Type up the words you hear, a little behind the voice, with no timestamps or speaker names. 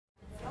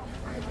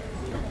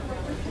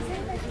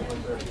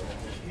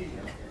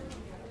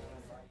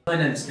My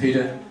name's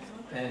Peter,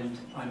 and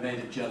I'm made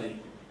of jelly.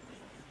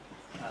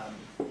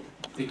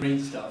 The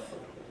green stuff,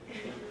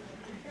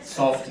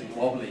 soft and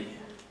wobbly,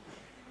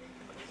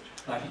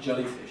 like a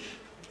jellyfish.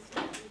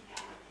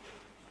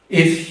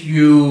 If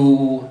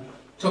you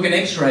took an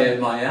X-ray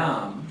of my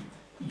arm,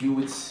 you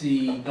would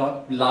see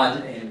not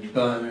blood and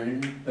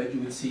bone, but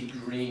you would see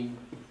green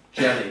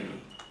jelly.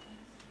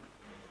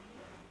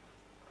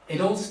 It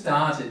all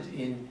started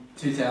in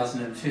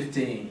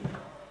 2015.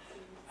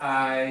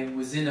 I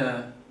was in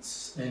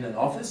an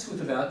office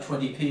with about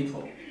 20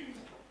 people.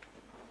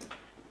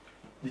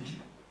 The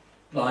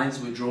lines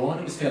were drawn,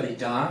 it was fairly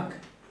dark,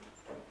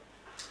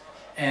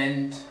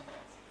 and it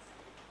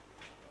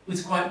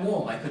was quite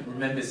warm. I could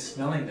remember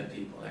smelling the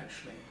people,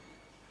 actually.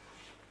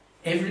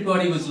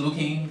 Everybody was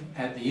looking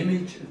at the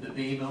image of the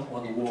beamer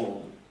on the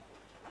wall.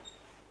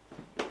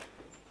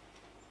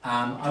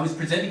 I was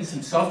presenting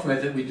some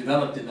software that we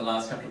developed in the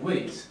last couple of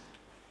weeks,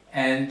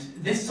 and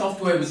this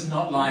software was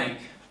not like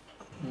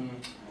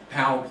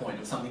PowerPoint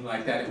or something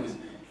like that. It was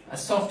a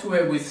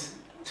software with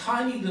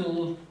tiny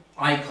little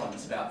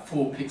icons about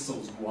 4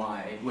 pixels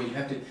wide, where you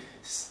have to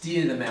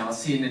steer the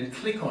mouse in and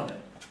click on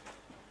it.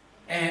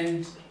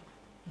 And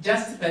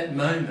just at that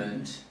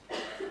moment,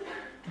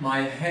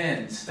 my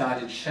hand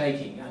started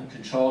shaking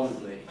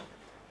uncontrollably.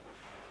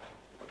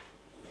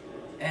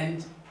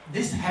 And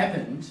this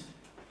happened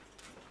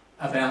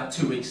about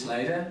 2 weeks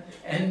later,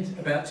 and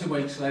about 2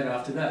 weeks later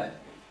after that.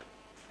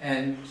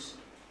 And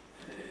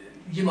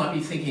you might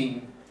be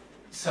thinking,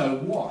 so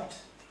what?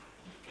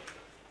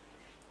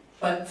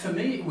 But for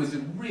me, it was a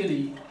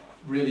really,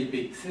 really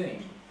big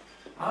thing.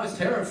 I was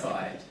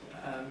terrified.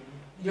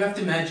 You have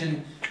to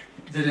imagine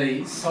that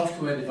a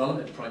software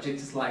development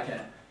project is like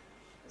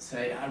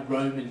say, a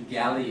Roman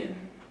galleon.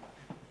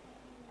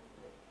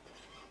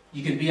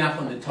 You can be up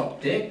on the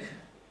top deck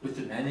with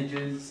the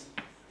managers,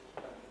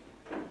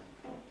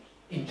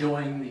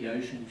 enjoying the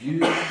ocean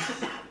views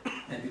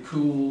and the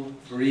cool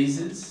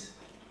breezes,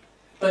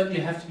 but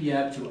you have to be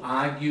able to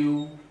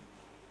argue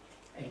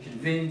and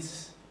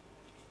convince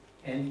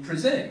and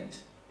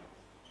present.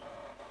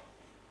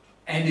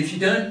 And if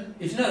you're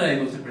not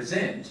able to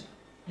present,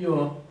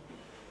 you're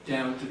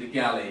down to the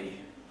galley,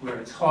 where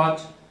it's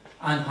hot,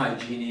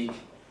 unhygienic,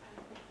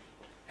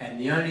 and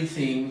the only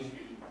thing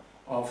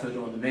offered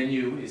on the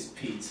menu is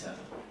pizza.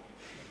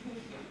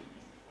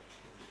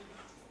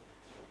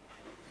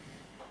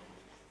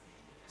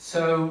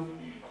 So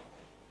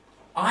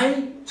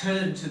I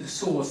turned to the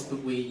source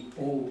that we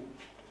all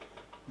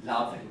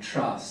love and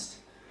trust.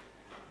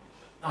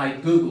 I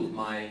Googled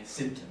my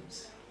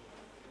symptoms.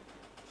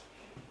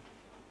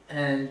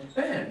 And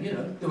bam,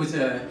 there was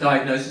a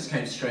diagnosis,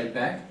 came straight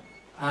back.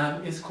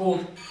 It's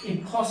called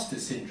Impostor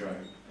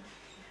syndrome.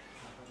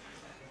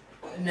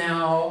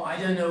 Now, I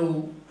don't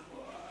know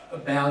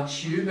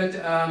about you, but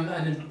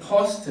an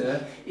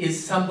imposter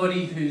is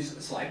somebody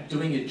who's like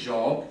doing a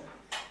job,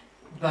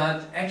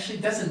 but actually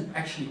doesn't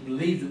actually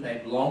believe that they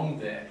belong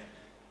there.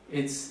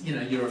 It's,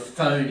 you're a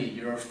phony,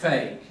 you're a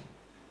fake.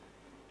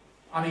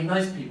 I mean,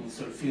 most people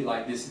sort of feel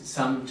like this at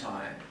some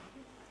time.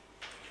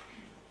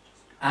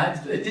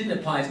 It didn't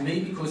apply to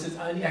me because it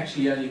only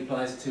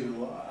applies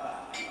to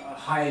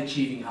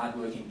high-achieving,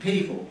 hard-working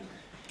people.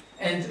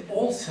 And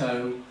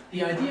also,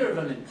 the idea of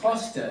an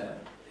imposter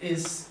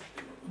is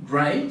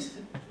great,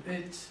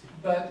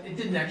 but it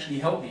didn't actually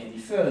help me any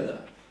further.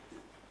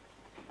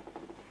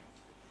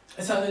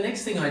 So the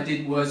next thing I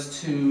did was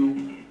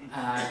to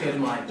go to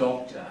my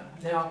doctor.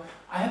 Now,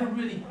 I have a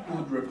really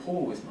good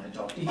rapport with my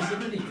doctor. He's a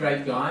really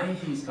great guy.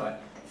 He's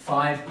got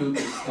 5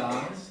 Google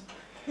stars.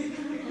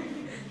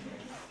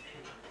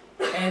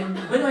 And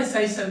when I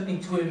say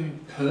something to him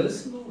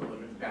personal or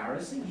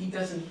embarrassing, he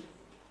doesn't,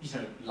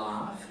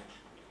 laugh.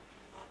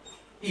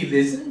 He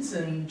listens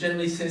and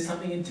generally says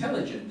something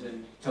intelligent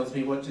and tells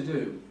me what to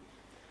do.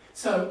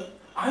 So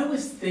I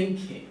was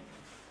thinking,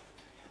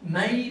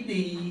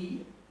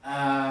 maybe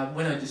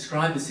when I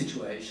describe the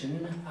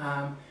situation,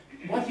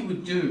 what he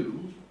would do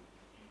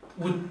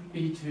would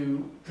be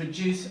to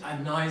produce a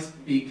nice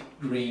big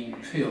green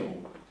pill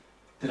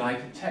that I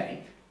could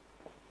take,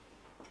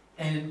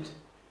 and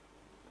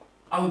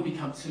I would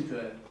become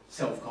super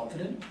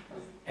self-confident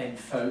and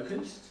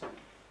focused,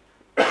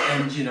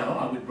 and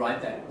I would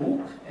write that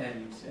book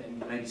and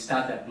maybe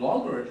start that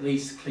blog, or at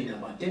least clean up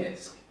my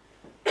desk.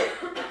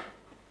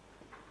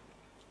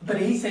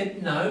 But he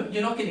said, no,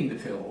 you're not getting the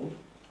pill,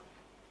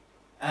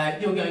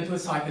 you're going to a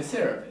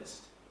psychotherapist.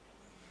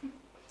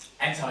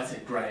 And so I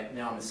said, great,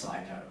 now I'm a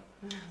psycho.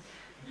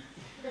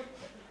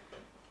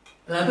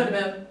 But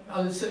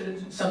about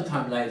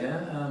sometime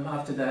later,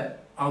 after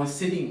that, I was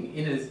sitting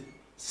in a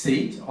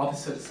seat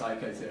opposite a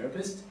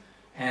psychotherapist,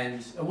 and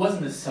it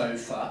wasn't a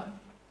sofa,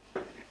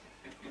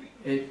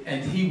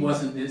 and he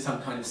wasn't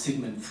some kind of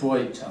Sigmund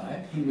Freud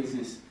type. He was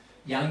this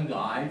young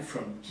guy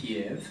from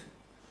Kiev,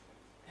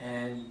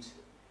 and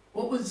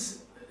what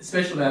was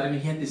special about him,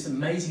 he had this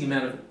amazing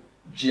amount of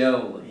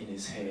gel in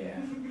his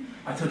hair.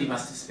 I thought he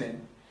must have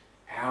spent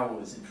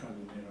hours in front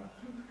of the mirror.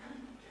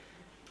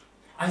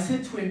 I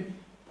said to him,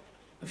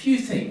 a few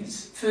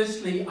things.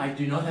 Firstly, I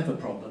do not have a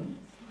problem.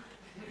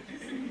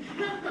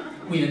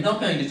 We are not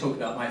going to talk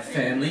about my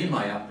family,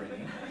 my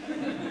upbringing,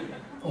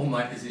 or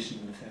my position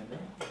in the family.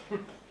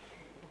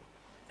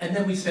 And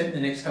then we spent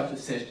the next couple of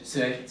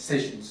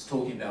sessions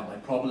talking about my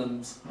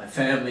problems, my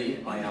family,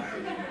 and my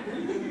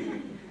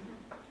upbringing.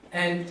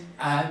 And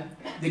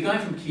the guy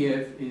from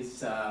Kiev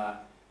is a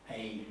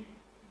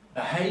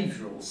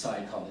behavioural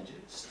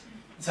psychologist.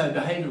 So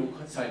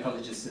behavioural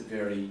psychologists are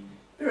very,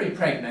 very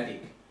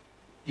pragmatic.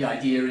 The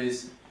idea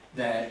is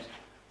that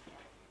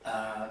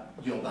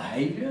your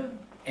behaviour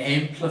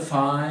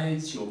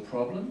amplifies your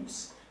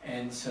problems,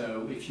 and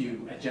so if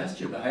you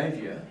adjust your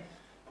behaviour,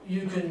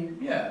 you can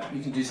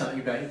do something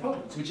about your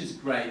problems, which is a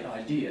great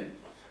idea.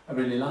 I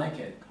really like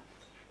it.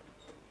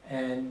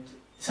 And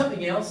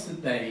something else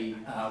that they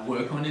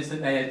work on is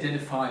that they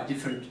identify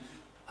different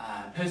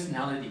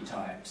personality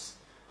types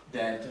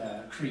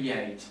that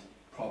create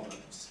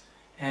problems.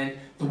 And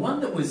the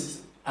one that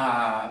was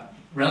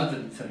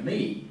relevant for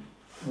me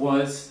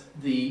was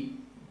the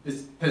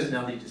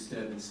personality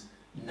disturbance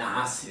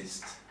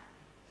narcissist.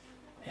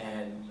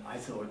 And I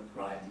thought,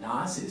 right,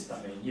 narcissist,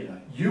 I mean, you know,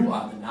 you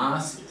are the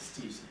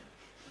narcissist, you see.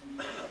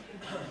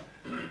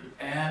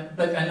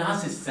 But a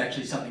narcissist is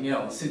actually something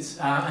else.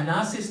 A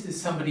narcissist is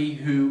somebody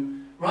who,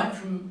 right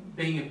from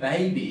being a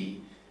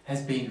baby,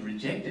 has been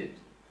rejected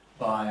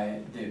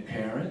by their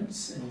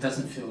parents and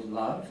doesn't feel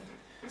loved.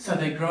 So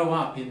they grow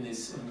up in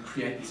this and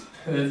create this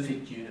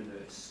perfect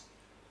universe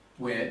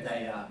where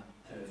they are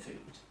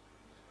perfect.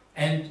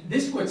 And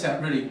this works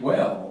out really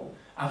well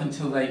up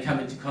until they come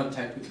into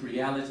contact with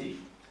reality.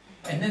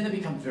 And then they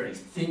become very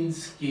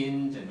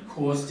thin-skinned and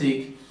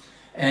caustic.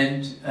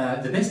 And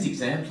the best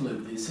example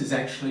of this is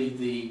actually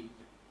the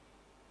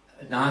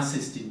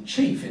narcissist in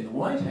chief in the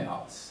White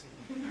House.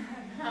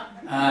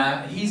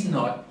 He's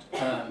not,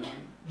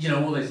 you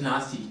know, all those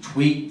nasty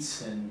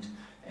tweets and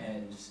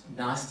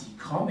nasty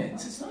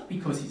comments. It's not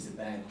because he's a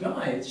bad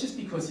guy, it's just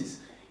because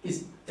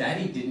his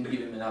daddy didn't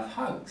give him enough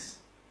hugs.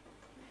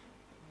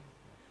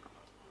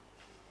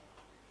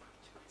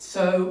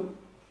 So,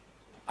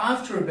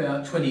 after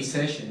about 20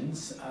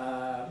 sessions,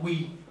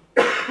 we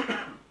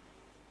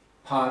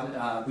ended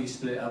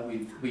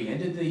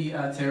the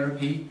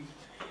therapy,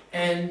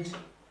 and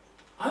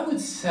I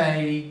would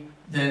say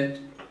that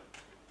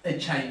it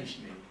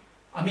changed me.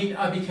 I mean,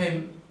 I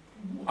became,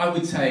 I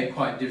would say,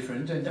 quite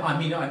different, and I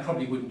mean, I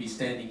probably wouldn't be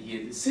standing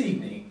here this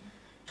evening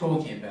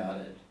talking about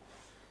it.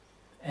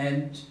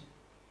 And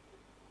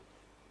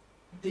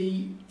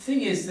the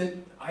thing is that,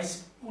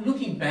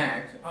 looking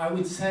back, I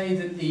would say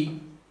that the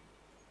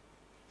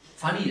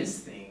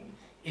funniest thing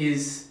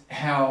is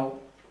how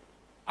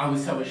I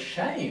was so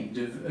ashamed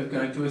of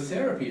going to a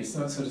therapy. It's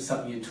not sort of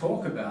something you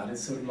talk about.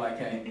 It's sort of like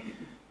a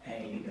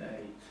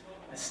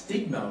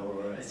stigma,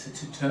 or it's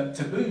a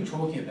taboo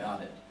talking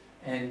about it.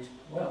 And,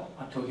 well,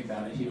 I'm talking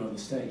about it here on the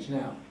stage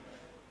now.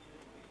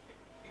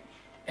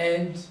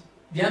 And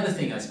the other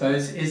thing, I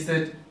suppose, is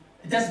that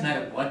it doesn't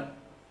matter what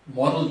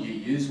model you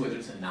use, whether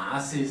it's a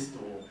narcissist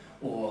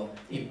or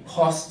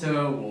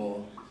impostor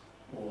or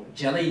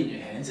jelly in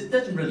your hands. It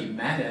doesn't really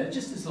matter,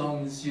 just as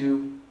long as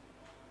you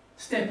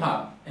step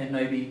up and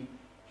maybe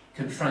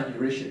confront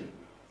your issue.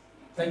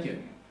 Thank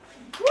you.